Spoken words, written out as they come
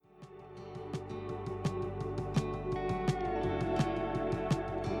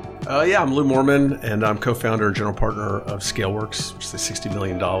Yeah, I'm Lou Moorman, and I'm co-founder and general partner of ScaleWorks, which is a $60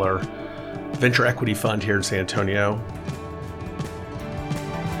 million venture equity fund here in San Antonio.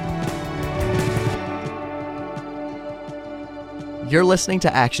 You're listening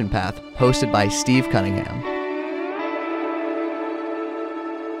to Action Path, hosted by Steve Cunningham.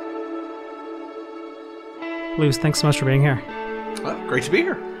 Lou, thanks so much for being here. Great to be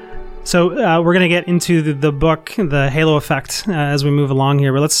here. So we're going to get into the book, The Halo Effect, as we move along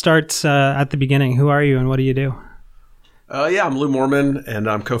here. But let's start at the beginning. Who are you and what do you do? Yeah, I'm Lou Moorman, and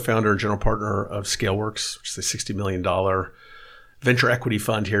I'm co-founder and general partner of ScaleWorks, which is a $60 million venture equity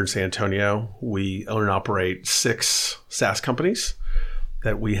fund here in San Antonio. We own and operate 6 SaaS companies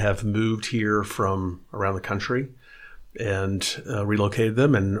that we have moved here from around the country and relocated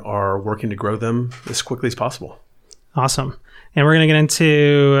them and are working to grow them as quickly as possible. Awesome. And we're going to get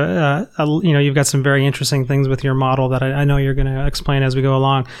into, you've got some very interesting things with your model that I know you're going to explain as we go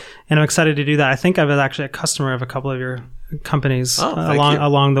along. And I'm excited to do that. I think I was actually a customer of a couple of your companies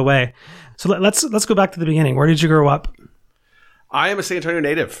along the way. So let's go back to the beginning. Where did you grow up? I am a San Antonio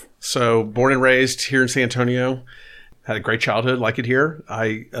native. So born and raised here in San Antonio. Had a great childhood, like it here.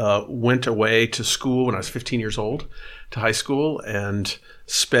 I went away to school when I was 15 years old, to high school, and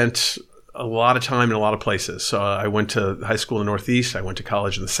spent a lot of time in a lot of places. So I went to high school in the Northeast. I went to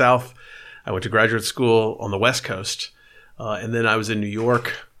college in the South. I went to graduate school on the West Coast. And then I was in New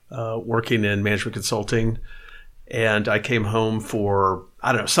York working in management consulting. And I came home for,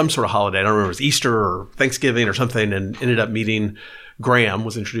 some sort of holiday. I don't remember if it was Easter or Thanksgiving or something, and ended up meeting Graham,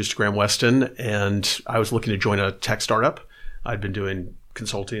 was introduced to Graham Weston. And I was looking to join a tech startup. I'd been doing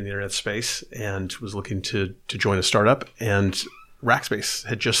consulting in the internet space and was looking to join a startup. And Rackspace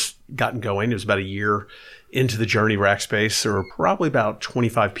had just gotten going. It was about a year into the journey of Rackspace. There were probably about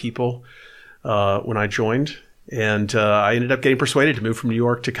 25 people when I joined. And I ended up getting persuaded to move from New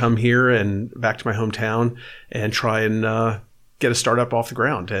York to come here and back to my hometown and try and get a startup off the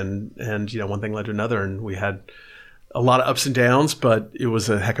ground. And one thing led to another. And we had a lot of ups and downs, but it was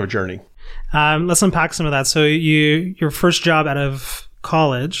a heck of a journey. Let's unpack some of that. So your first job out of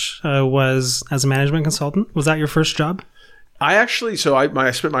college was as a management consultant. Was that your first job? I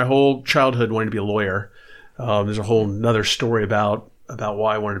spent my whole childhood wanting to be a lawyer. There's a whole nother story about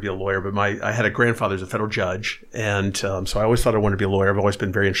why I wanted to be a lawyer, but I had a grandfather who's a federal judge. And so I always thought I wanted to be a lawyer. I've always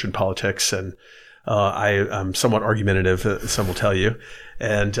been very interested in politics, and I'm somewhat argumentative, some will tell you,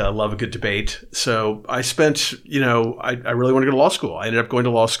 and love a good debate. So I spent, I really wanted to go to law school. I ended up going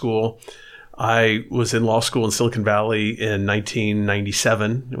to law school. I was in law school in Silicon Valley in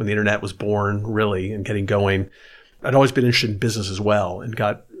 1997 when the internet was born, really, and getting going. I'd always been interested in business as well and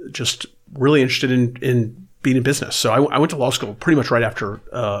got just really interested in being in business. So I went to law school pretty much right after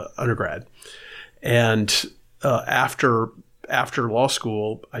undergrad. And after law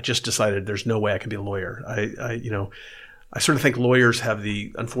school, I just decided there's no way I can be a lawyer. I sort of think lawyers have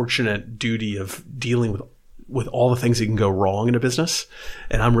the unfortunate duty of dealing with all the things that can go wrong in a business.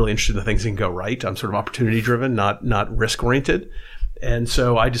 And I'm really interested in the things that can go right. I'm sort of opportunity driven, not risk oriented. And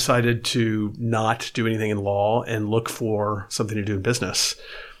so I decided to not do anything in law and look for something to do in business.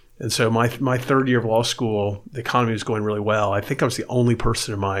 And so my third year of law school, the economy was going really well. I think I was the only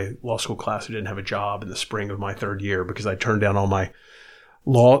person in my law school class who didn't have a job in the spring of my third year because I turned down all my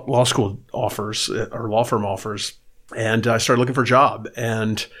law school offers or law firm offers. And I started looking for a job.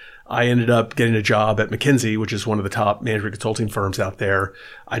 And I ended up getting a job at McKinsey, which is one of the top management consulting firms out there.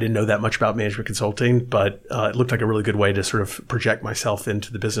 I didn't know that much about management consulting, but it looked like a really good way to sort of project myself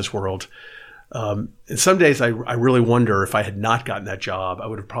into the business world. And some days I really wonder if I had not gotten that job, I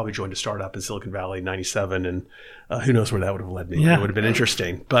would have probably joined a startup in Silicon Valley in 97, and who knows where that would have led me. Yeah. It would have been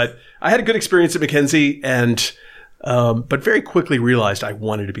interesting. But I had a good experience at McKinsey, and but very quickly realized I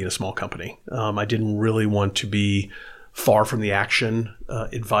wanted to be in a small company. I didn't really want to be far from the action,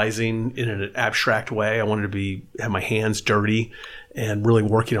 advising in an abstract way. I wanted to have my hands dirty and really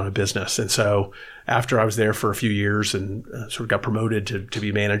working on a business. And so after I was there for a few years and sort of got promoted to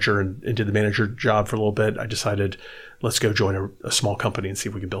be manager and did the manager job for a little bit, I decided, let's go join a small company and see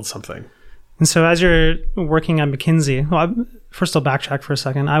if we can build something. And so as you're working at McKinsey, first I'll backtrack for a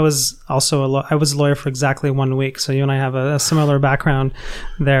second. I was also a lawyer for exactly 1 week. So you and I have a similar background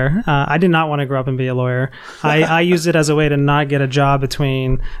there. I did not want to grow up and be a lawyer. I used it as a way to not get a job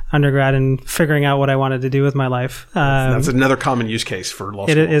between undergrad and figuring out what I wanted to do with my life. That's another common use case for law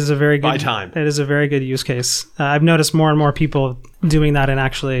school. It is a very good, by time. It is a very good use case. I've noticed more and more people doing that and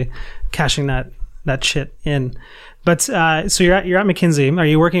actually cashing that shit in. But so you're at McKinsey. Are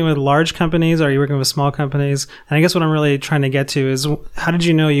you working with large companies? Or are you working with small companies? And I guess what I'm really trying to get to is, how did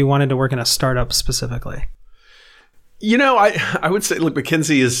you know you wanted to work in a startup specifically? I would say, look,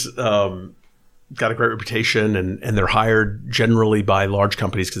 McKinsey is got a great reputation, and they're hired generally by large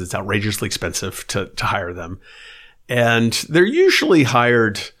companies because it's outrageously expensive to hire them. And they're usually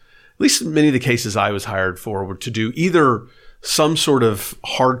hired, at least in many of the cases I was hired for, were to do either some sort of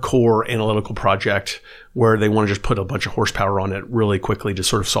hardcore analytical project where they want to just put a bunch of horsepower on it really quickly to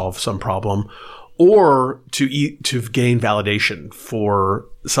sort of solve some problem, or to gain validation for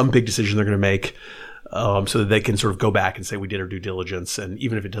some big decision they're going to make, so that they can sort of go back and say, we did our due diligence. And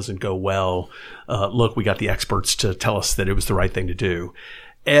even if it doesn't go well, look, we got the experts to tell us that it was the right thing to do.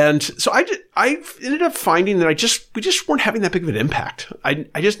 And so I ended up finding that we just weren't having that big of an impact.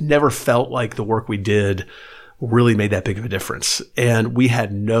 I just never felt like the work we did really made that big of a difference. And we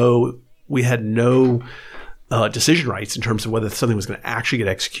had no decision rights in terms of whether something was going to actually get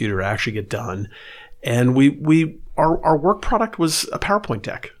executed or actually get done. And our work product was a PowerPoint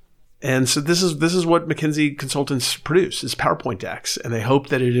deck. And so this is what McKinsey consultants produce, is PowerPoint decks. And they hope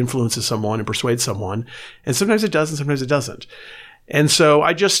that it influences someone and persuades someone. And sometimes it does and sometimes it doesn't. And so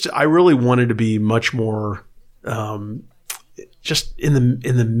I really wanted to be much more just in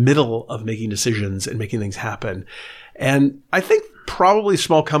the middle of making decisions and making things happen. And I think probably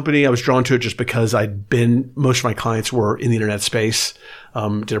small company, I was drawn to it just because most of my clients were in the internet space.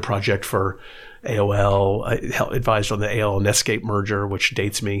 Did a project for AOL. I advised on the AOL Netscape merger, which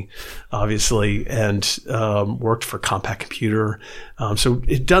dates me, obviously, and worked for Compaq Computer. So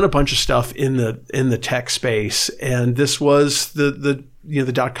it done a bunch of stuff in the tech space, and this was the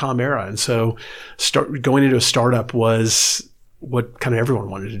 .com era, and so going into a startup was what kind of everyone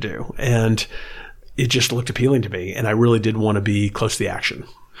wanted to do, and it just looked appealing to me, and I really did want to be close to the action.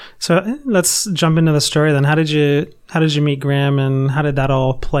 So let's jump into the story then. How did you meet Graham, and how did that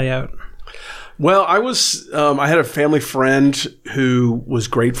all play out? Well, I had a family friend who was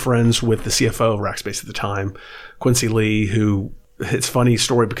great friends with the CFO of Rackspace at the time, Quincy Lee, who, it's a funny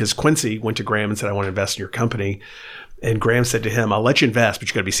story because Quincy went to Graham and said, I want to invest in your company. And Graham said to him, I'll let you invest, but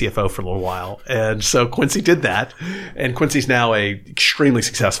you got to be CFO for a little while. And so Quincy did that. And Quincy's now a extremely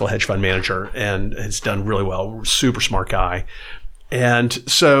successful hedge fund manager and has done really well. Super smart guy. And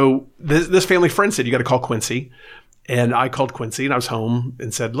so this family friend said, you got to call Quincy. And I called Quincy and I was home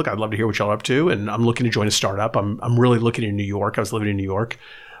and said, look, I'd love to hear what y'all are up to. And I'm looking to join a startup. I'm really looking in New York. I was living in New York,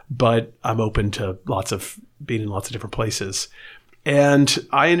 but I'm open to being in lots of different places. And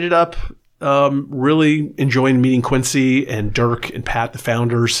I ended up really enjoying meeting Quincy and Dirk and Pat, the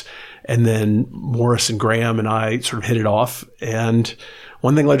founders, and then Morris and Graham and I sort of hit it off. And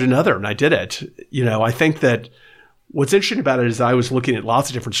one thing led to another, and I did it. I think that what's interesting about it is I was looking at lots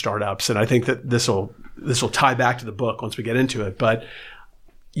of different startups, and I think that this will tie back to the book once we get into it. But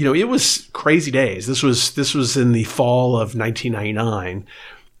it was crazy days. This was in the fall of 1999,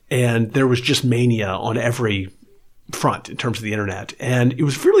 and there was just mania on every front in terms of the internet, and it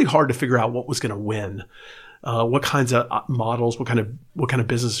was really hard to figure out what was going to win, what kinds of models, what kind of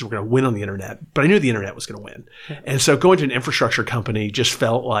businesses were going to win on the internet. But I knew the internet was going to win, and so going to an infrastructure company just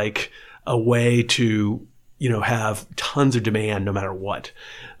felt like a way to have tons of demand no matter what.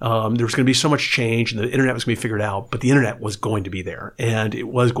 There was going to be so much change and the internet was going to be figured out, but the internet was going to be there and it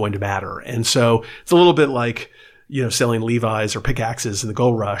was going to matter. And so it's a little bit like, selling Levi's or pickaxes in the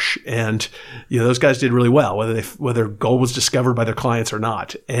gold rush. And, those guys did really well, whether gold was discovered by their clients or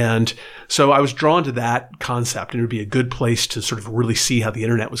not. And so I was drawn to that concept, and it would be a good place to sort of really see how the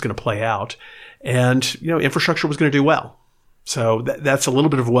internet was going to play out. And, infrastructure was going to do well. So that's a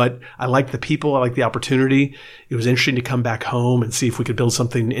little bit of what I liked. The people, I liked the opportunity. It was interesting to come back home and see if we could build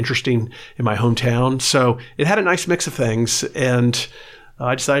something interesting in my hometown. So it had a nice mix of things, and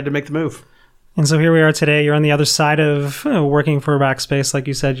I decided to make the move. And so here we are today. You're on the other side of working for Rackspace. Like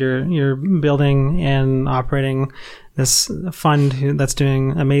you said, you're building and operating this fund that's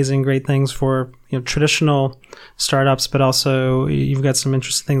doing amazing, great things for traditional startups, but also you've got some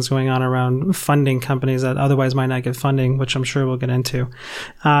interesting things going on around funding companies that otherwise might not get funding, which I'm sure we'll get into.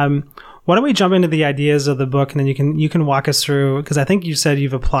 Why don't we jump into the ideas of the book, and then you can walk us through, because I think you said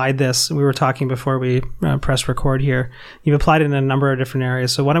you've applied this. We were talking before we press record here. You've applied it in a number of different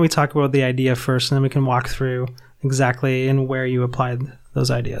areas. So why don't we talk about the idea first, and then we can walk through exactly and where you applied those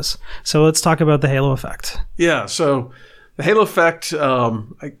ideas. So let's talk about the halo effect. Yeah. So the halo effect,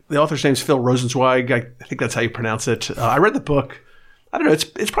 the author's name is Phil Rosenzweig. I think that's how you pronounce it. I read the book. I don't know.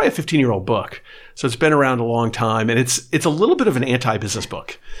 It's probably a 15-year-old book. So it's been around a long time, and it's a little bit of an anti-business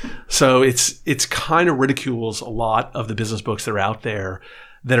book. So it's kind of ridicules a lot of the business books that are out there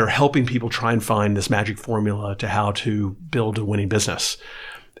that are helping people try and find this magic formula to how to build a winning business.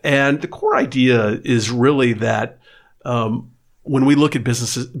 And the core idea is really that when we look at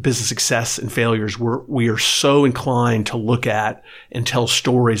business success and failures, we are so inclined to look at and tell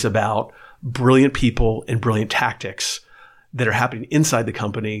stories about brilliant people and brilliant tactics that are happening inside the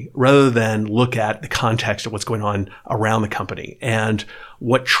company rather than look at the context of what's going on around the company and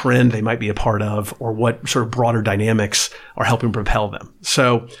what trend they might be a part of or what sort of broader dynamics are helping propel them.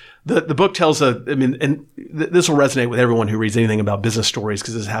 So the book tells this will resonate with everyone who reads anything about business stories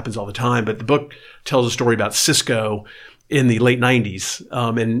because this happens all the time, but the book tells a story about Cisco in the late 90s.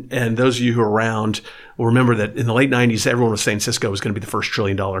 And those of you who are around will remember that in the late 90s, everyone was saying Cisco was going to be the first $1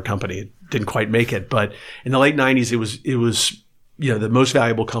 trillion company. It didn't quite make it. But in the late 90s, it was the most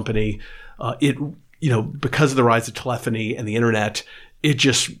valuable company. Because of the rise of telephony and the internet, it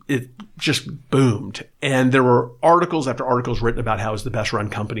just boomed. And there were articles after articles written about how it was the best run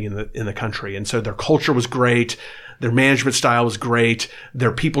company in the country. And so their culture was great. Their management style was great.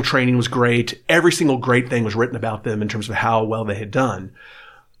 Their people training was great. Every single great thing was written about them in terms of how well they had done.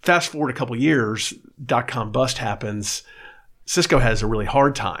 Fast forward a couple of years, dot-com bust happens. Cisco has a really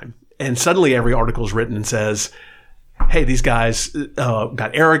hard time. And suddenly every article is written and says, hey, these guys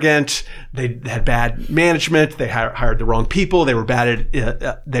got arrogant. They had bad management. They hired the wrong people. They were bad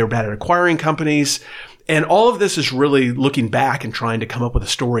at acquiring companies. And all of this is really looking back and trying to come up with a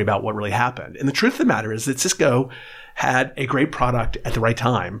story about what really happened. And the truth of the matter is that Cisco had a great product at the right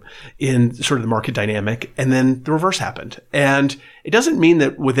time in sort of the market dynamic, and then the reverse happened. And it doesn't mean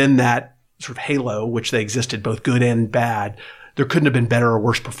that within that sort of halo, which they existed, both good and bad, there couldn't have been better or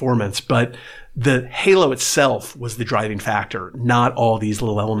worse performance, but the halo itself was the driving factor, not all these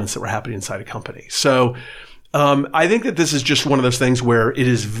little elements that were happening inside a company. So I think that this is just one of those things where it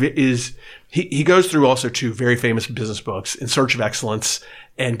is he goes through also two very famous business books, In Search of Excellence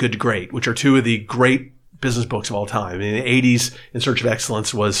and Good to Great, which are two of the great business books of all time. In the 80s, In Search of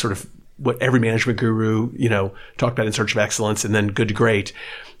Excellence was sort of what every management guru, talked about, In Search of Excellence, and then Good to Great.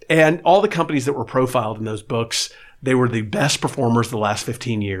 And all the companies that were profiled in those books, they were the best performers of the last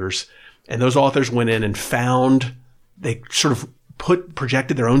 15 years. And those authors went in and they sort of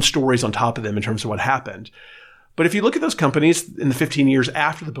projected their own stories on top of them in terms of what happened. But if you look at those companies in the 15 years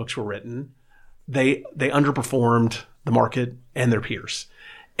after the books were written, they underperformed the market and their peers.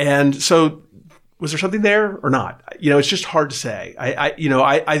 And so was there something there or not? It's just hard to say.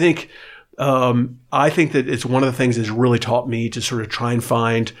 I think that it's one of the things that's really taught me to sort of try and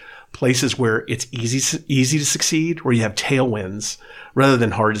find places where it's easy to succeed, where you have tailwinds rather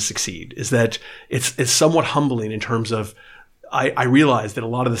than hard to succeed, is that it's somewhat humbling in terms of I realize that a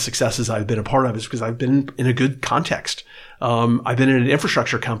lot of the successes I've been a part of is because I've been in a good context. I've been in an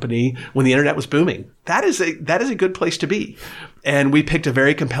infrastructure company when the internet was booming. That is a good place to be. And we picked a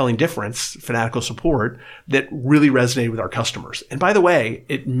very compelling difference, fanatical support, that really resonated with our customers. And by the way,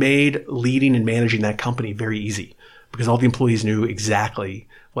 it made leading and managing that company very easy because all the employees knew exactly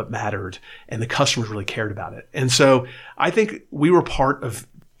what mattered and the customers really cared about it. And so I think we were part of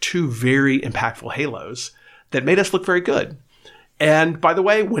two very impactful halos that made us look very good. And by the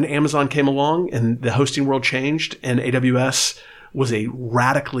way, when Amazon came along and the hosting world changed and AWS was a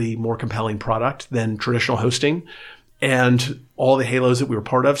radically more compelling product than traditional hosting, and all the halos that we were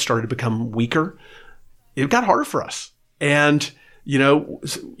part of started to become weaker, it got harder for us. And,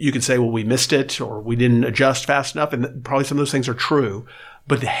 you could say, well, we missed it or we didn't adjust fast enough. And probably some of those things are true.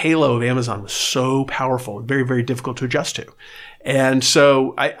 But the halo of Amazon was so powerful and very, very difficult to adjust to. And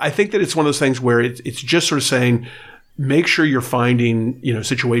so I think that it's one of those things where it's just sort of saying, make sure you're finding,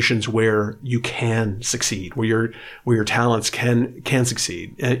 situations where you can succeed, where your talents can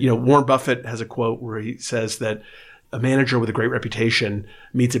succeed. Warren Buffett has a quote where he says that a manager with a great reputation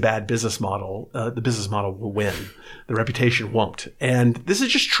meets a bad business model, the business model will win. The reputation won't. And this is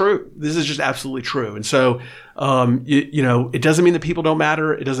just true. This is just absolutely true. And so, it doesn't mean that people don't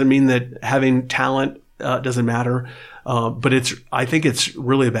matter. It doesn't mean that having talent doesn't matter. But I think it's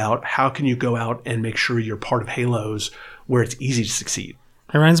really about how can you go out and make sure you're part of halos where it's easy to succeed.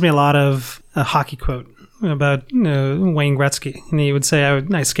 It reminds me a lot of a hockey quote about Wayne Gretzky. And he would say,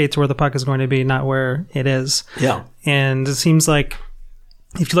 I skate to where the puck is going to be, not where it is. Yeah. And it seems like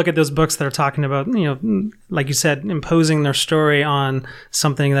if you look at those books that are talking about, like you said, imposing their story on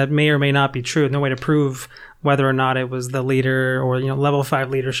something that may or may not be true, no way to prove whether or not it was the leader or, level 5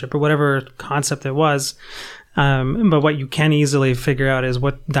 leadership or whatever concept it was. But what you can easily figure out is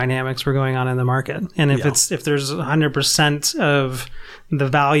what dynamics were going on in the market. And if there's 100% of the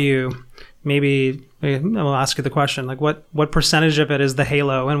value, maybe I'll ask you the question, like what percentage of it is the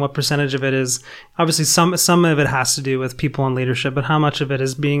halo and what percentage of it is, obviously some of it has to do with people and leadership, but how much of it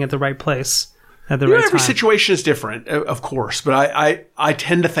is being at the right place at the right time? Every situation is different, of course, but I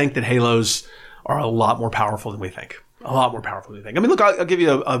tend to think that halos are a lot more powerful than we think. A lot more powerful than you think. I mean, look, I'll give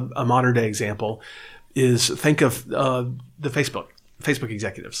you a modern day example. Is think of the Facebook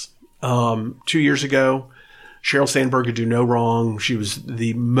executives. 2 years ago, Sheryl Sandberg could do no wrong. She was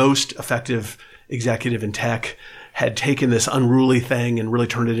the most effective executive in tech, had taken this unruly thing and really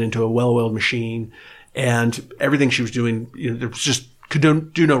turned it into a well-oiled machine. And everything she was doing, there was just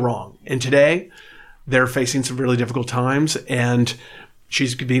could do no wrong. And today, they're facing some really difficult times, and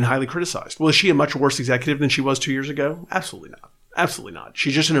she's being highly criticized. Well, is she a much worse executive than she was 2 years ago? Absolutely not. Absolutely not.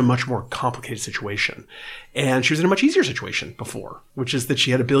 She's just in a much more complicated situation. And she was in a much easier situation before, which is that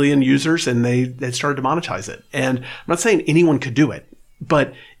she had 1 billion users and they started to monetize it. And I'm not saying anyone could do it,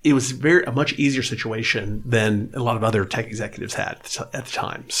 but it was a much easier situation than a lot of other tech executives had at the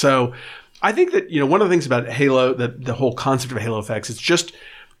time. So I think that, one of the things about Halo, the whole concept of halo effects,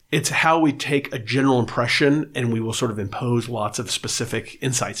 it's how we take a general impression and we will sort of impose lots of specific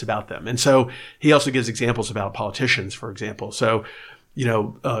insights about them. And so he also gives examples about politicians, for example. So,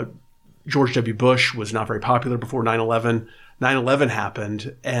 George W. Bush was not very popular before 9/11. 9/11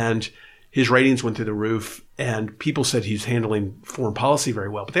 happened and his ratings went through the roof, and people said he's handling foreign policy very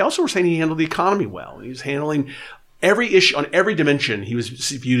well. But they also were saying he handled the economy well. He was handling every issue on every dimension. He was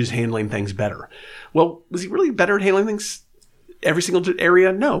viewed as handling things better. Well, was he really better at handling things every single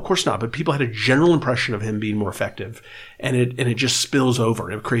area? No, of course not. But people had a general impression of him being more effective, and it just spills over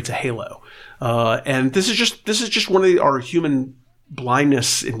and it creates a halo. And this is just one of our human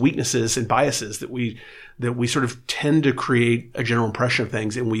blindness and weaknesses and biases that we sort of tend to create a general impression of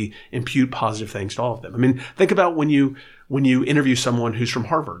things, and we impute positive things to all of them. I mean, think about when you interview someone who's from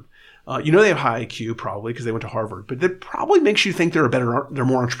Harvard. They have high IQ probably because they went to Harvard, but that probably makes you think they're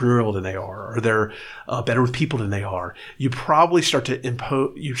more entrepreneurial than they are, or they're better with people than they are. You probably start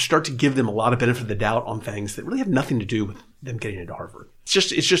to give them a lot of benefit of the doubt on things that really have nothing to do with them getting into Harvard.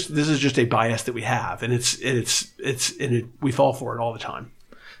 This is just a bias that we have, and we fall for it all the time.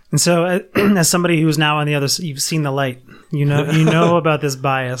 And so, as somebody who's now on the other side, you've seen the light. You know about this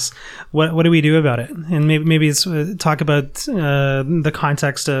bias. What do we do about it? And maybe it's talk about the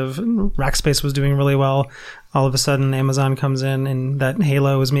context of Rackspace was doing really well. All of a sudden, Amazon comes in, and that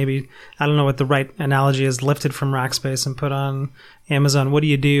halo is maybe, I don't know what the right analogy is, lifted from Rackspace and put on Amazon. What do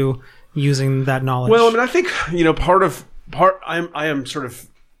you do using that knowledge? Well, I mean, I think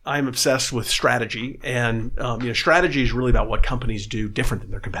I'm obsessed with strategy, and strategy is really about what companies do different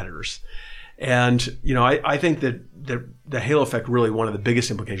than their competitors. And I think that the halo effect, really one of the biggest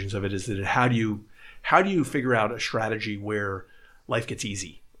implications of it, is that how do you figure out a strategy where life gets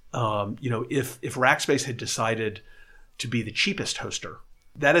easy? If Rackspace had decided to be the cheapest hoster,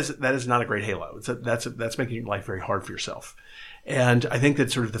 that is not a great halo. That's making life very hard for yourself. And I think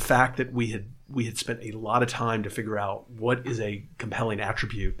that sort of the fact that we had spent a lot of time to figure out what is a compelling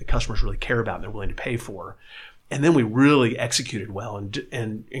attribute that customers really care about and they're willing to pay for, and then we really executed well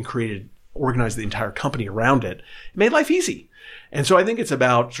and organized the entire company around it, it made life easy. And so I think it's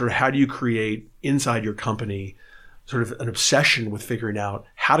about sort of how do you create inside your company sort of an obsession with figuring out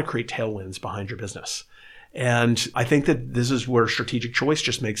how to create tailwinds behind your business. And I think that this is where strategic choice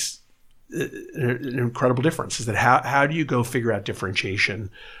just makes an incredible difference, is that how do you go figure out differentiation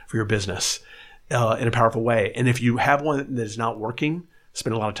for your business in a powerful way? And if you have one that is not working,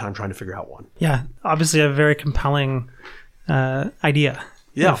 spend a lot of time trying to figure out one. Yeah, obviously a very compelling idea.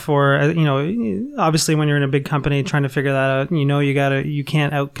 Yeah. For obviously when you're in a big company trying to figure that out, you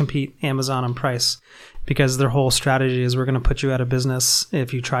can't outcompete Amazon on price, because their whole strategy is we're going to put you out of business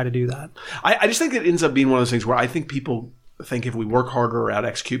if you try to do that. I just think it ends up being one of those things where I think people think if we work harder or out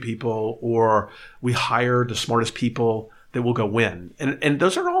execute people, or we hire the smartest people, that we'll go win. And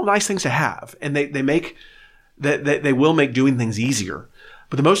those are all nice things to have, and they will make doing things easier.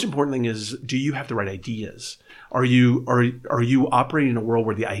 But the most important thing is, do you have the right ideas? Are you operating in a world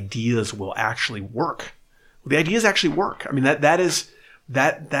where the ideas will actually work? Will the ideas actually work? I mean,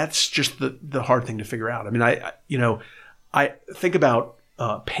 that's just the hard thing to figure out. I mean, I think about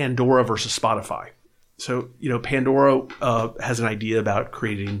Pandora versus Spotify. So, Pandora has an idea about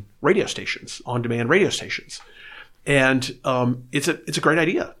creating radio stations, on-demand radio stations, and it's a great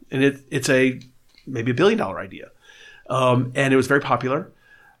idea, and it's maybe $1 billion idea, and it was very popular.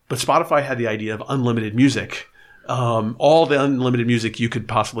 But Spotify had the idea of unlimited music, all the unlimited music you could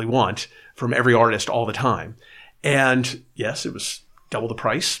possibly want from every artist all the time. And yes, it was double the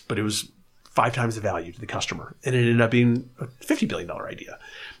price, but it was 5 times the value to the customer. And it ended up being a $50 billion idea.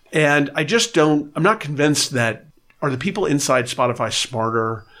 And I'm not convinced that, are the people inside Spotify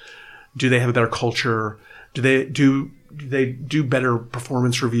smarter? Do they have a better culture? Do they do better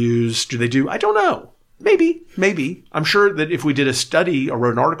performance reviews? I don't know. Maybe. I'm sure that if we did a study or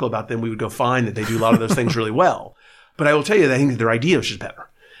wrote an article about them, we would go find that they do a lot of those things really well. But I will tell you that I think that their idea was just better.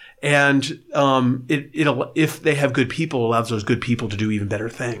 And if they have good people, it allows those good people to do even better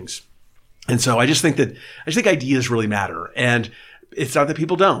things. And so I think ideas really matter. And it's not that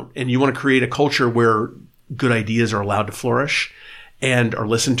people don't. And you want to create a culture where good ideas are allowed to flourish and are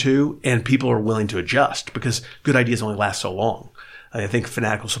listened to, and people are willing to adjust, because good ideas only last so long. I think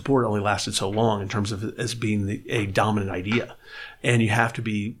fanatical support only lasted so long in terms of as being a dominant idea. And you have to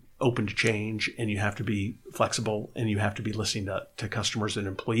be open to change, and you have to be flexible, and you have to be listening to customers and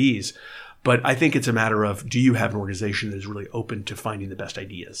employees. But I think it's a matter of, do you have an organization that is really open to finding the best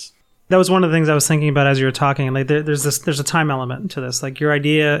ideas? That was one of the things I was thinking about as you were talking. Like there's a time element to this. Like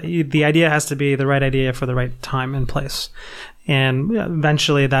the idea has to be the right idea for the right time and place. And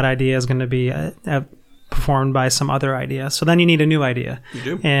eventually that idea is going to be performed by some other idea. So then you need a new idea. You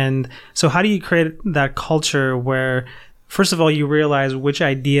do. And so how do you create that culture where, first of all, you realize which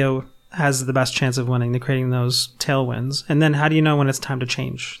idea has the best chance of winning, to creating those tailwinds? And then how do you know when it's time to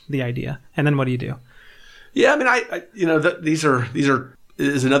change the idea? And then what do you do? Yeah, I mean, these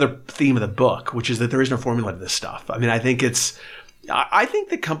is another theme of the book, which is that there is no formula to this stuff. I mean, I think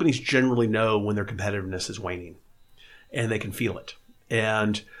that companies generally know when their competitiveness is waning, and they can feel it.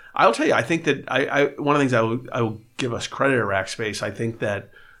 And I'll tell you, I think that one of the things I will give us credit at Rackspace, I think that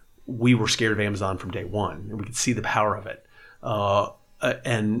we were scared of Amazon from day one, and we could see the power of it.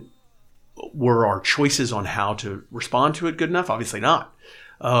 And were our choices on how to respond to it good enough? Obviously not.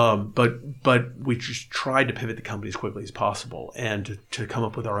 But we just tried to pivot the company as quickly as possible, and to come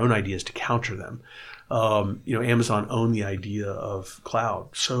up with our own ideas to counter them. Amazon owned the idea of cloud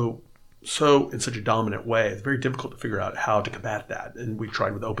so in such a dominant way. It's very difficult to figure out how to combat that, and we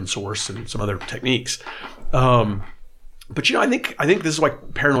tried with open source and some other techniques. But I think this is why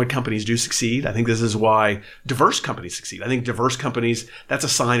paranoid companies do succeed. I think this is why diverse companies succeed. I think diverse companies, that's a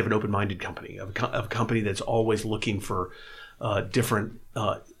sign of an open-minded company, of a company that's always looking for different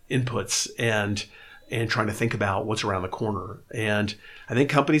inputs and trying to think about what's around the corner. And I think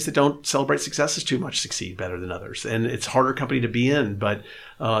companies that don't celebrate successes too much succeed better than others. And it's a harder company to be in, but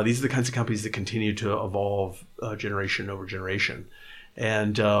these are the kinds of companies that continue to evolve generation over generation.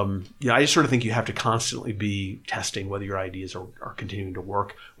 And I just sort of think you have to constantly be testing whether your ideas are continuing to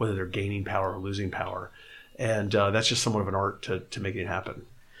work, whether they're gaining power or losing power. And that's just somewhat of an art to making it happen.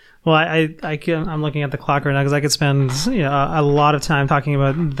 Well, I'm looking at the clock right now because I could spend a lot of time talking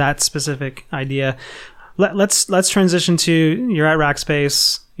about that specific idea. Let's transition to, you're at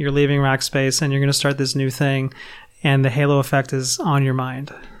Rackspace, you're leaving Rackspace, and you're going to start this new thing, and the halo effect is on your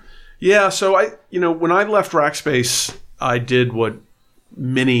mind. Yeah. So when I left Rackspace, I did what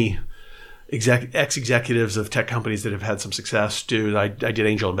many ex-executives of tech companies that have had some success do. I did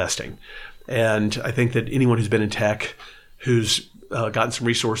angel investing, and I think that anyone who's been in tech, who's gotten some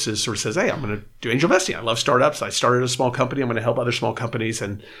resources, sort of says, hey, I'm going to do angel investing. I love startups. I started a small company. I'm going to help other small companies.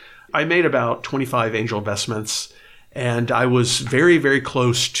 And I made about 25 angel investments. And I was very, very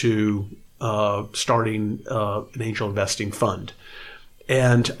close to starting an angel investing fund.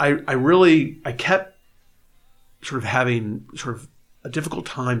 And I kept sort of having sort of a difficult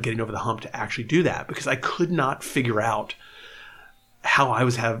time getting over the hump to actually do that, because I could not figure out how I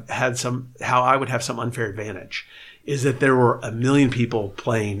would have some unfair advantage. Is that there were 1 million people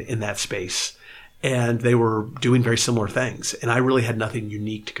playing in that space, and they were doing very similar things. And I really had nothing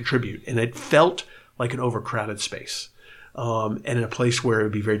unique to contribute. And it felt like an overcrowded space, and in a place where it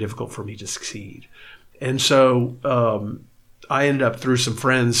would be very difficult for me to succeed. And so I ended up, through some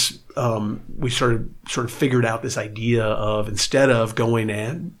friends, we sort of figured out this idea of, instead of going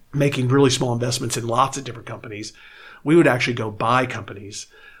and making really small investments in lots of different companies, we would actually go buy companies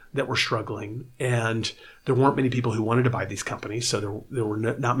that were struggling, and there weren't many people who wanted to buy these companies, so there were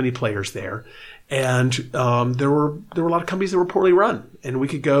not many players there, and there were a lot of companies that were poorly run, and we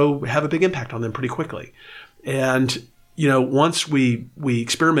could go have a big impact on them pretty quickly. And once we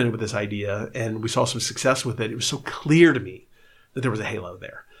experimented with this idea and we saw some success with it, it was so clear to me that there was a halo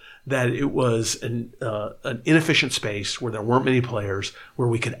there, that it was an inefficient space where there weren't many players, where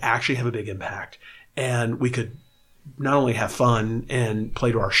we could actually have a big impact, and we could not only have fun and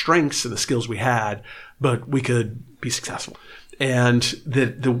play to our strengths and the skills we had, but we could be successful. And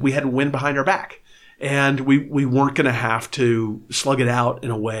that we had wind behind our back. And we weren't going to have to slug it out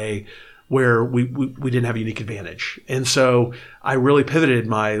in a way where we didn't have a unique advantage. And so I really pivoted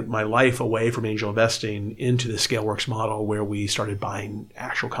my life away from angel investing into the ScaleWorks model, where we started buying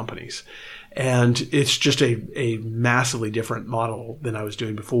actual companies. And it's just a massively different model than I was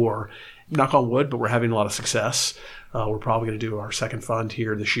doing before. Knock on wood, but we're having a lot of success. We're probably going to do our second fund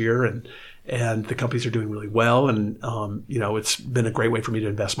here this year, and the companies are doing really well. And, it's been a great way for me to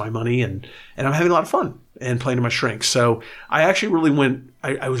invest my money, and I'm having a lot of fun and playing to my strengths. So I actually really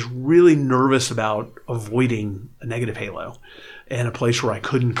I was really nervous about avoiding a negative halo and a place where I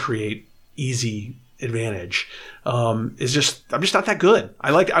couldn't create easy advantage. I'm just not that good.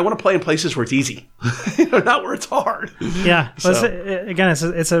 I want to play in places where it's easy, not where it's hard. Yeah. So.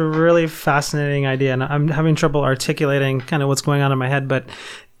 It's a really fascinating idea, and I'm having trouble articulating kind of what's going on in my head, but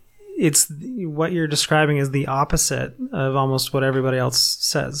it's what you're describing is the opposite of almost what everybody else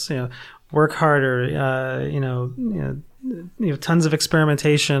says. Work harder, tons of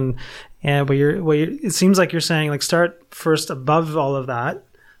experimentation, and it seems like you're saying, like, start first above all of that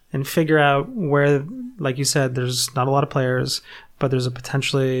and figure out where, like you said, there's not a lot of players, but there's a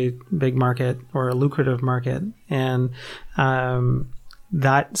potentially big market or a lucrative market, and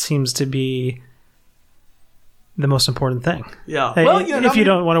that seems to be the most important thing. Yeah. Well, if you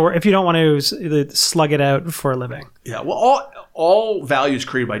don't want to slug it out for a living. Yeah. Well, all value is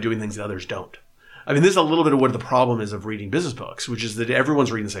created by doing things that others don't. I mean, this is a little bit of what the problem is of reading business books, which is that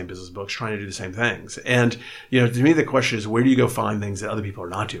everyone's reading the same business books, trying to do the same things. And, to me, the question is, where do you go find things that other people are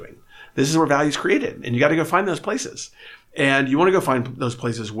not doing? This is where value is created, and you got to go find those places. And you want to go find those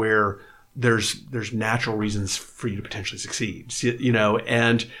places where there's natural reasons for you to potentially succeed.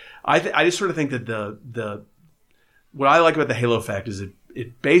 And I just sort of think that what I like about the halo effect is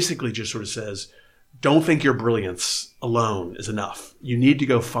it basically just sort of says, don't think your brilliance alone is enough. You need to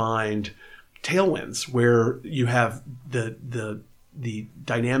go find tailwinds where you have the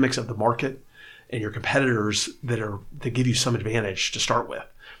dynamics of the market and your competitors that give you some advantage to start with.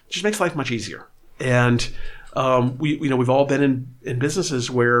 It just makes life much easier. And we've all been in businesses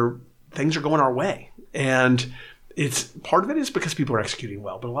where things are going our way, and it's part of it is because people are executing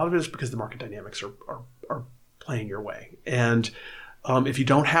well, but a lot of it is because the market dynamics are playing your way. And if you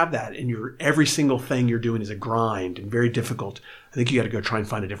don't have that, and every single thing you're doing is a grind and very difficult, I think you got to go try and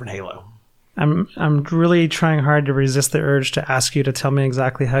find a different halo. I'm really trying hard to resist the urge to ask you to tell me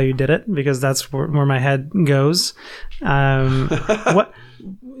exactly how you did it, because that's where my head goes. What,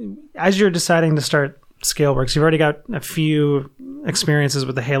 as you're deciding to start ScaleWorks, you've already got a few experiences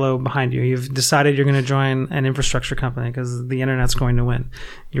with the halo behind you. You've decided you're going to join an infrastructure company because the internet's going to win.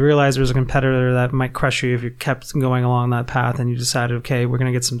 You realize there's a competitor that might crush you if you kept going along that path, and you decided, okay, we're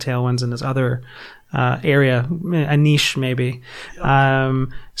going to get some tailwinds in this other area, a niche maybe.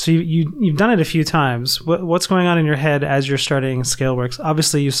 So you've done it a few times. What's going on in your head as you're starting ScaleWorks?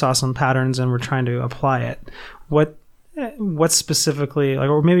 Obviously, you saw some patterns and were trying to apply it. What specifically,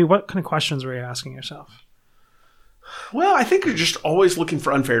 or maybe what kind of questions were you asking yourself? Well, I think you're just always looking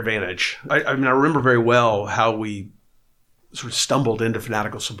for unfair advantage. I remember very well how we sort of stumbled into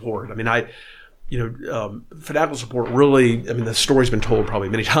fanatical support. Fanatical support really, the story's been told probably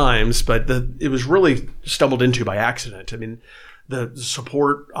many times, but it was really stumbled into by accident. The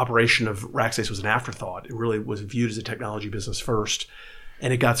support operation of Rackspace was an afterthought. It really was viewed as a technology business first.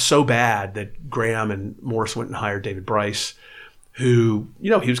 And it got so bad that Graham and Morris went and hired David Bryce, who,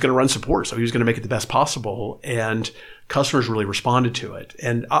 he was going to run support. So he was going to make it the best possible. And customers really responded to it.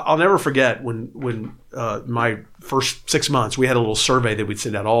 And I'll never forget when my first 6 months, we had a little survey that we'd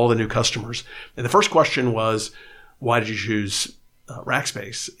send out all the new customers. And the first question was, why did you choose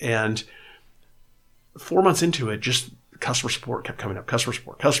Rackspace? And 4 months into it, just customer support kept coming up. Customer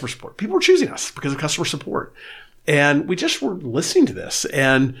support. People were choosing us because of customer support. And we just were listening to this,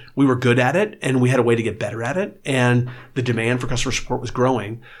 and we were good at it, and we had a way to get better at it, and the demand for customer support was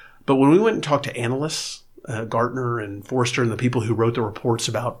growing. But when we went and talked to analysts, Gartner and Forrester and the people who wrote the reports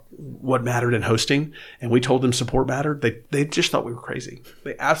about what mattered in hosting, and we told them support mattered, they just thought we were crazy.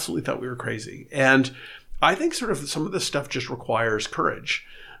 They absolutely thought we were crazy. And I think sort of some of this stuff just requires courage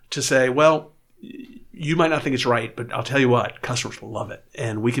to say, well, you might not think it's right, but I'll tell you what, customers will love it,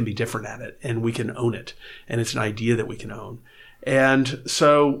 and we can be different at it, and we can own it, and it's an idea that we can own. And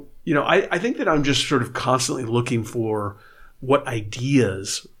so, I think that I'm just sort of constantly looking for what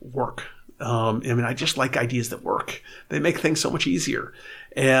ideas work. I just like ideas that work. They make things so much easier.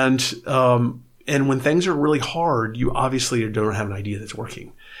 And when things are really hard, you obviously don't have an idea that's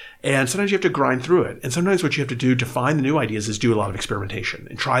working. And sometimes you have to grind through it. And sometimes what you have to do to find the new ideas is do a lot of experimentation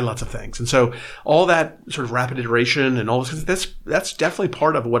and try lots of things. And so all that sort of rapid iteration and all this, that's definitely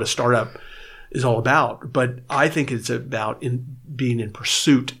part of what a startup is all about. But I think it's about being in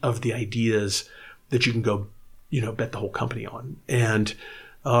pursuit of the ideas that you can go, bet the whole company on. And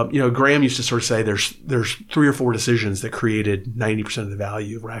Graham used to sort of say there's 3 or 4 decisions that created 90% of the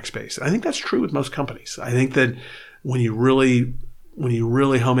value of Rackspace. And I think that's true with most companies. I think that when you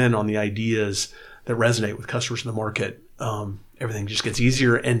really home in on the ideas that resonate with customers in the market, everything just gets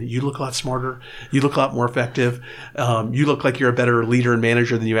easier, and you look a lot smarter. You look a lot more effective. You look like you're a better leader and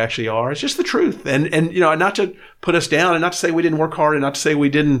manager than you actually are. It's just the truth. And not to put us down, and not to say we didn't work hard, and not to say we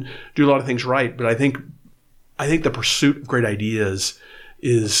didn't do a lot of things right, but I think the pursuit of great ideas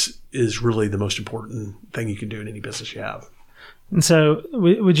is really the most important thing you can do in any business you have. And so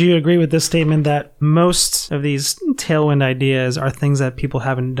would you agree with this statement that most of these tailwind ideas are things that people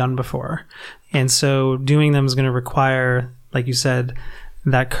haven't done before? And so doing them is going to require, like you said,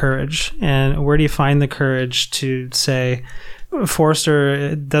 that courage. And where do you find the courage to say,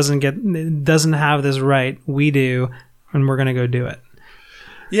 Forrester doesn't have this right, we do, and we're going to go do it?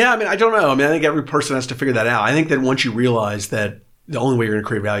 Yeah, I don't know. I think every person has to figure that out. I think that once you realize that the only way you're going to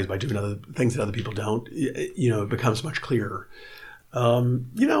create value is by doing other things that other people don't, it becomes much clearer. I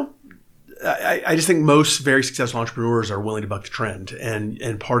just think most very successful entrepreneurs are willing to buck the trend.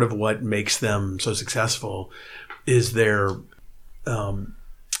 And part of what makes them so successful is they don't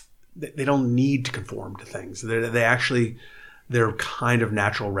need to conform to things. They're kind of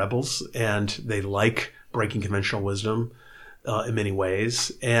natural rebels, and they like breaking conventional wisdom in many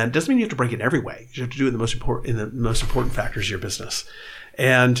ways. And it doesn't mean you have to break it in every way. You have to do it in the most important factors of your business.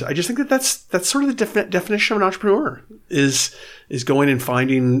 And I just think that's sort of the definition of an entrepreneur is going and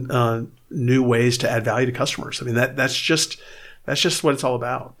finding new ways to add value to customers. That's just what it's all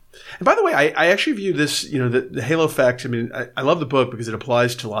about. And by the way, I actually view this, the halo effect. I love the book because it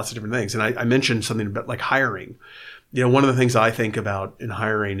applies to lots of different things. And I mentioned something about like hiring. One of the things I think about in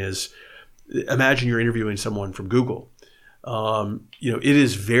hiring is, imagine you're interviewing someone from Google. It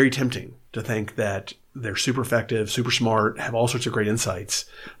is very tempting to think that they're super effective, super smart, have all sorts of great insights.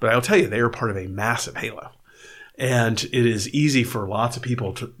 But I'll tell you, they are part of a massive halo. And it is easy for lots of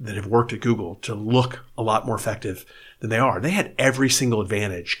people that have worked at Google to look a lot more effective than they are. They had every single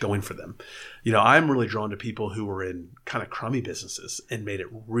advantage going for them. I'm really drawn to people who were in kind of crummy businesses and made it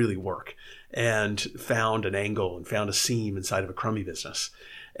really work and found an angle and found a seam inside of a crummy business.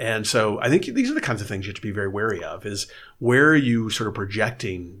 And so I think these are the kinds of things you have to be very wary of, is where are you sort of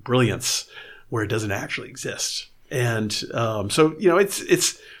projecting brilliance where it doesn't actually exist. And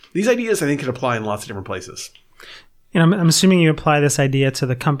it's these ideas I think can apply in lots of different places. I'm assuming you apply this idea to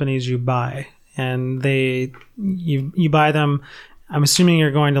the companies you buy, and you buy them. I'm assuming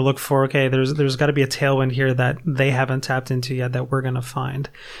you're going to look for, okay, there's got to be a tailwind here that they haven't tapped into yet that we're going to find.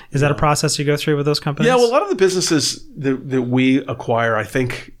 Is that a process you go through with those companies? Yeah, well, a lot of the businesses that we acquire, I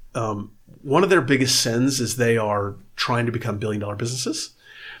think one of their biggest sins is they are trying to become billion-dollar businesses.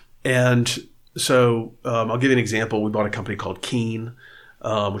 And so I'll give you an example. We bought a company called Keen,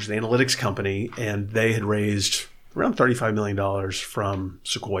 which is an analytics company, and they had raised around $35 million from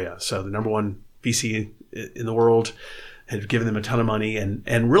Sequoia. So the number one VC in the world had given them a ton of money.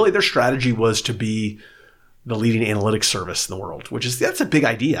 And really their strategy was to be the leading analytics service in the world, that's a big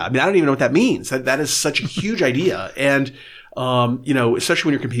idea. I don't even know what that means. That is such a huge idea. And, especially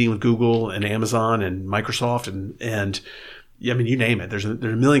when you're competing with Google and Amazon and Microsoft and you name it. There's a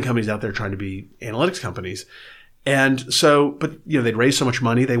million companies out there trying to be analytics companies. And so, but they'd raised so much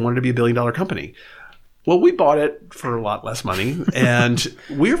money, they wanted to be $1 billion company. Well, we bought it for a lot less money, and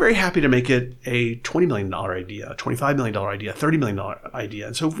we were very happy to make it a $20 million idea, a $25 million idea, $30 million idea.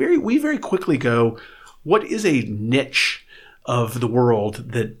 And so we very quickly go, what is a niche of the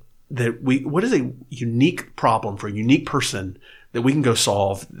world what is a unique problem for a unique person that we can go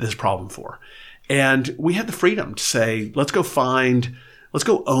solve this problem for? And we had the freedom to say, let's go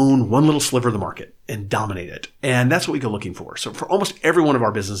own one little sliver of the market and dominate it. And that's what we go looking for. So for almost every one of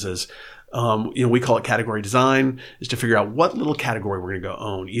our businesses, we call it category design, is to figure out what little category we're going to go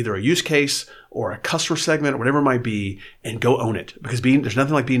own, either a use case or a customer segment or whatever it might be, and go own it. Because there's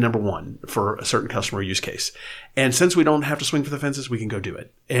nothing like being number one for a certain customer use case. And since we don't have to swing for the fences, we can go do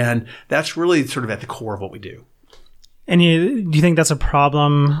it. And that's really sort of at the core of what we do. And do you think that's a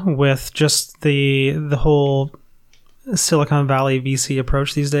problem with just the whole Silicon Valley VC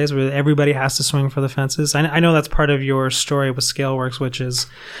approach these days, where everybody has to swing for the fences? I know that's part of your story with ScaleWorks, which is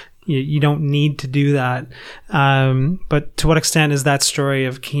you don't need to do that. But to what extent is that story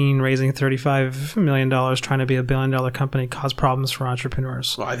of Keen raising $35 million, trying to be $1 billion company, cause problems for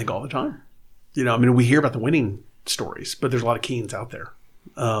entrepreneurs? Well, I think all the time. We hear about the winning stories, but there's a lot of Keens out there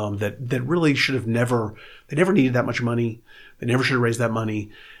that really should have never needed that much money. They never should have raised that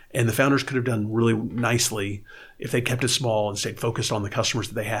money. And the founders could have done really nicely if they kept it small and stayed focused on the customers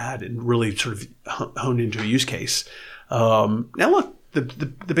that they had and really sort of honed into a use case. Now, look,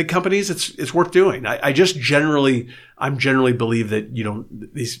 the big companies, it's worth doing. I'm generally believe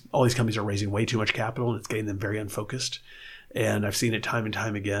that all these companies are raising way too much capital and it's getting them very unfocused. And I've seen it time and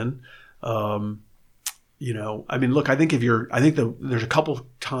time again. Look, I think there's a couple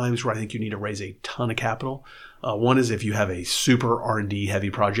times where I think you need to raise a ton of capital. One is if you have a super R&D heavy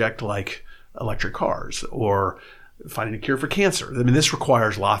project like electric cars or finding a cure for cancer. I mean, this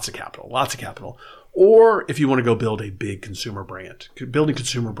requires lots of capital. Or if you want to go build a big consumer brand. Building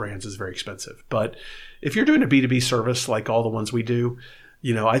consumer brands is very expensive. But if you're doing a B2B service like all the ones we do,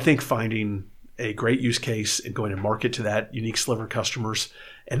 I think finding a great use case and going to market to that unique sliver of customers,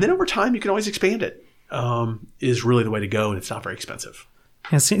 and then over time you can always expand it, is really the way to go, and it's not very expensive.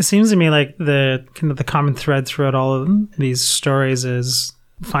 It seems to me like the common thread throughout all of these stories is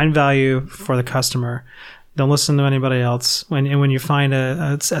find value for the customer. Don't listen to anybody else. When you find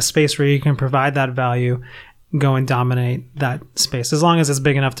a space where you can provide that value, go and dominate that space, as long as it's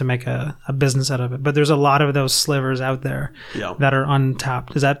big enough to make a business out of it. But there's a lot of those slivers out there that are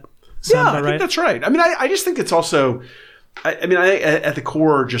untapped. Does that sound about right? I think that's right. I mean, I just think it's also, I at the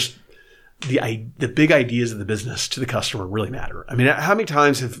core, just the big ideas of the business to the customer really matter. I mean, how many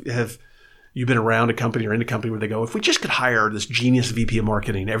times have you been around a company or in a company where they go, if we just could hire this genius VP of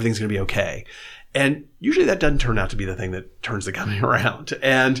marketing, everything's going to be okay. And usually that doesn't turn out to be the thing that turns the company around.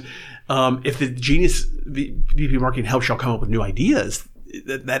 And if the genius VP of marketing helps y'all come up with new ideas,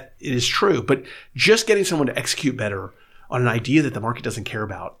 that it is true. But just getting someone to execute better on an idea that the market doesn't care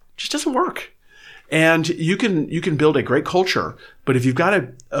about just doesn't work. And you can build a great culture, but if you've got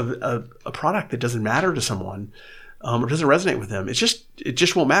a product that doesn't matter to someone or doesn't resonate with them, it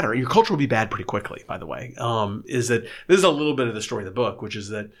just won't matter. And your culture will be bad pretty quickly. By the way, is that this is a little bit of the story of the book, which is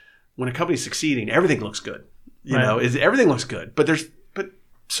that when a company's succeeding, everything looks good. Everything looks good. But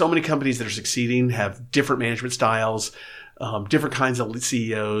so many companies that are succeeding have different management styles, different kinds of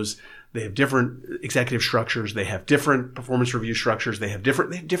CEOs. They have different executive structures. They have different performance review structures. They have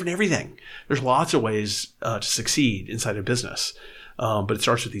different everything. There's lots of ways to succeed inside a business, but it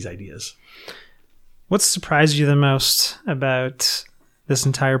starts with these ideas. What surprised you the most about this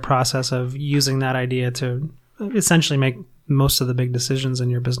entire process of using that idea to essentially make most of the big decisions in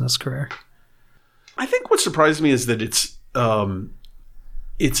your business career? I think what surprised me is that it's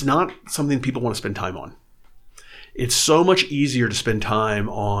not something people want to spend time on. It's so much easier to spend time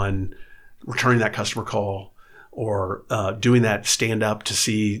on returning that customer call or doing that stand up to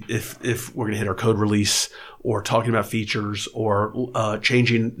see if we're going to hit our code release or talking about features or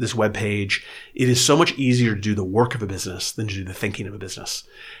changing this web page. It is so much easier to do the work of a business than to do the thinking of a business.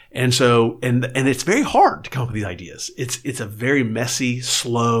 And so, and it's very hard to come up with these ideas. It's a very messy,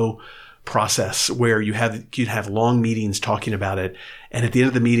 slow process where you'd have long meetings talking about it. And at the end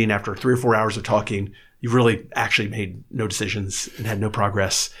of the meeting, after 3 or 4 hours of talking, you've really actually made no decisions and had no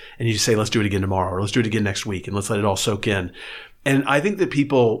progress. And you say, let's do it again tomorrow, or let's do it again next week, and let's let it all soak in. And I think that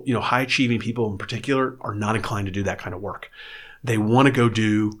people, high achieving people in particular, are not inclined to do that kind of work. They want to go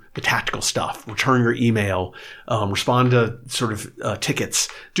do the tactical stuff, return your email, respond to sort of tickets,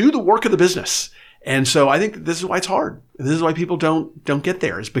 do the work of the business. And so I think that this is why it's hard. And this is why people don't get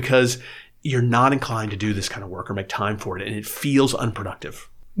there, is because you're not inclined to do this kind of work or make time for it. And it feels unproductive.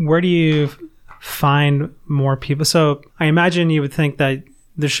 Where do you find more people? So I imagine you would think that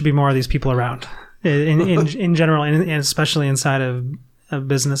there should be more of these people around in general, and especially inside of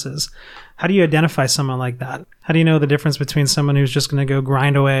businesses. How do you identify someone like that? How do you know the difference between someone who's just going to go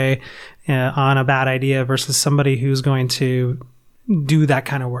grind away on a bad idea versus somebody who's going to do that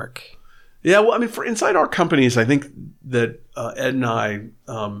kind of work? Yeah, well, I mean, for inside our companies, I think that Ed and I,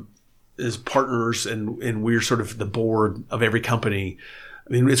 as partners, and we're sort of the board of every company.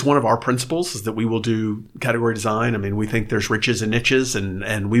 I mean, it's one of our principles is that we will do category design. I mean, we think there's riches and niches,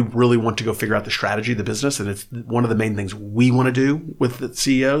 and we really want to go figure out the strategy of the business. And it's one of the main things we want to do with the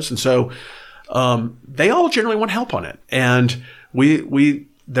CEOs. And so they all generally want help on it. And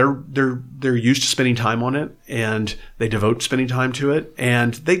they're used to spending time on it, and they devote spending time to it,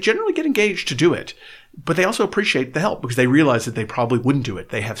 and they generally get engaged to do it. But they also appreciate the help because they realize that they probably wouldn't do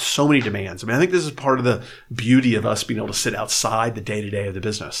it. They have so many demands. I mean, I think this is part of the beauty of us being able to sit outside the day-to-day of the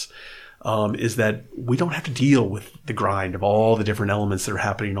business, is that we don't have to deal with the grind of all the different elements that are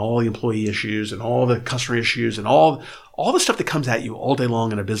happening, all the employee issues and all the customer issues and all the stuff that comes at you all day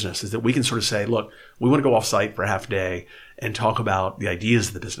long in a business. Is that we can sort of say, look, we want to go off-site for a half day and talk about the ideas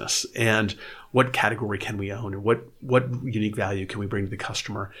of the business and what category can we own and what unique value can we bring to the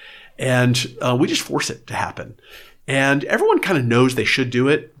customer. And we just force it to happen. And everyone kind of knows they should do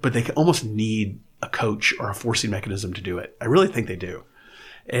it, but they almost need a coach or a forcing mechanism to do it. I really think they do.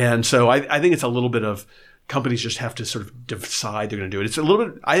 And so I think it's a little bit of companies just have to sort of decide they're going to do it. It's a little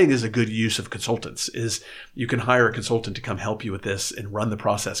bit, I think, is a good use of consultants is you can hire a consultant to come help you with this and run the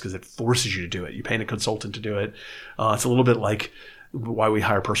process because it forces you to do it. You pay a consultant to do it. It's a little bit like why we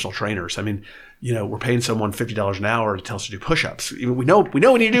hire personal trainers. I mean, we're paying someone $50 an hour to tell us to do push-ups. We know we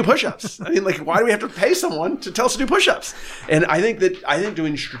need to do push-ups. I mean, like, why do we have to pay someone to tell us to do push-ups? And I think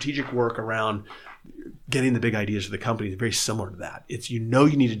doing strategic work around getting the big ideas of the company is very similar to that. It's, you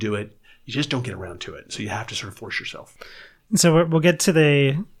need to do it. You just don't get around to it. So you have to sort of force yourself. So we'll get to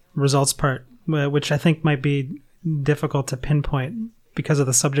the results part, which I think might be difficult to pinpoint because of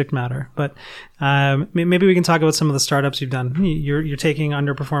the subject matter. But maybe we can talk about some of the startups you've done. You're taking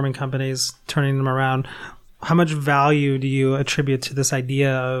underperforming companies, turning them around. How much value do you attribute to this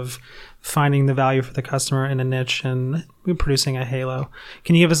idea of finding the value for the customer in a niche and producing a halo?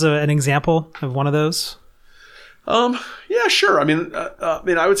 Can you give us an example of one of those? Yeah, sure. I mean,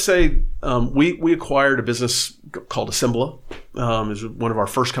 I would say we acquired a business called Assembla. It was one of our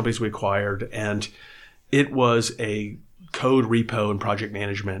first companies we acquired, and it was a code repo and project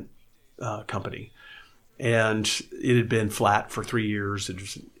management company. And it had been flat for 3 years. It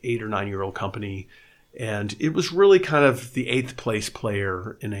was an 8 or 9 year old company. And it was really kind of the 8th place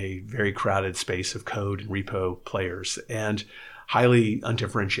player in a very crowded space of code and repo players and highly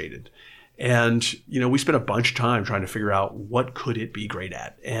undifferentiated. And, we spent a bunch of time trying to figure out what could it be great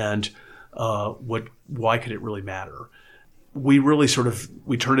at and why could it really matter? We really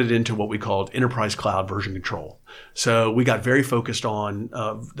we turned it into what we called enterprise cloud version control. So we got very focused on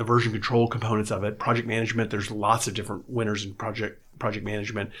the version control components of it, project management. There's lots of different winners in project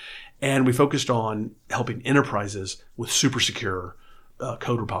management. And we focused on helping enterprises with super secure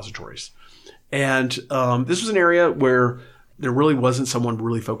code repositories. And this was an area where there really wasn't someone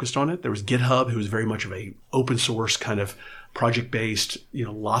really focused on it. There was GitHub, who was very much of a open source kind of project-based,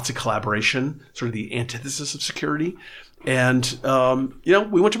 lots of collaboration, sort of the antithesis of security. And,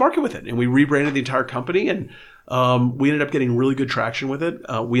 we went to market with it and we rebranded the entire company and we ended up getting really good traction with it.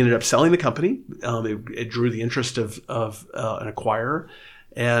 We ended up selling the company. It drew the interest of an acquirer.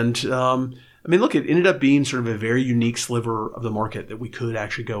 And it ended up being sort of a very unique sliver of the market that we could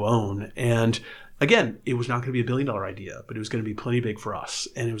actually go own. And again, it was not going to be $1 billion idea, but it was going to be plenty big for us.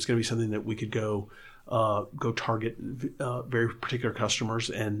 And it was going to be something that we could go target very particular customers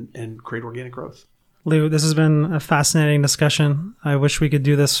and create organic growth. Lou, this has been a fascinating discussion. I wish we could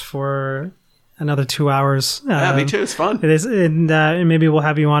do this for another 2 hours. Yeah, me too. It's fun. It is, and maybe we'll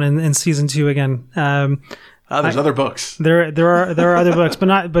have you on in season 2 again. There's other books. There are other books,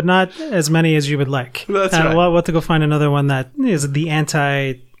 but not as many as you would like. That's right. We'll have to go find another one that is the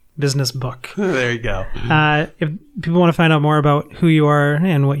anti-business book. There you go. If people want to find out more about who you are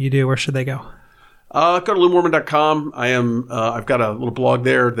and what you do, where should they go? Go to LouMoorman.com. I've got a little blog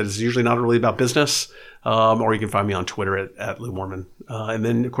there that is usually not really about business, or you can find me on Twitter at Lou Moorman. And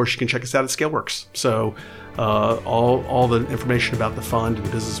then, of course, you can check us out at ScaleWorks. So all the information about the fund and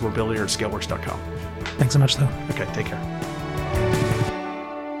the business we're building are at scaleworks.com. Thanks so much, Lou. Okay, take care.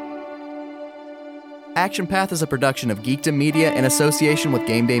 Action Path is a production of Geekdom Media in association with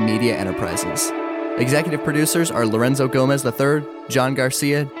Game Day Media Enterprises. Executive producers are Lorenzo Gomez III, John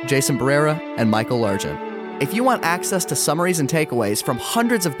Garcia, Jason Barrera, and Michael Largent. If you want access to summaries and takeaways from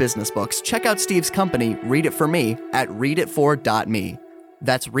hundreds of business books, check out Steve's company, Read It For Me, at readit4.me.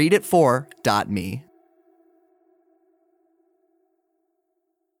 That's readit4.me.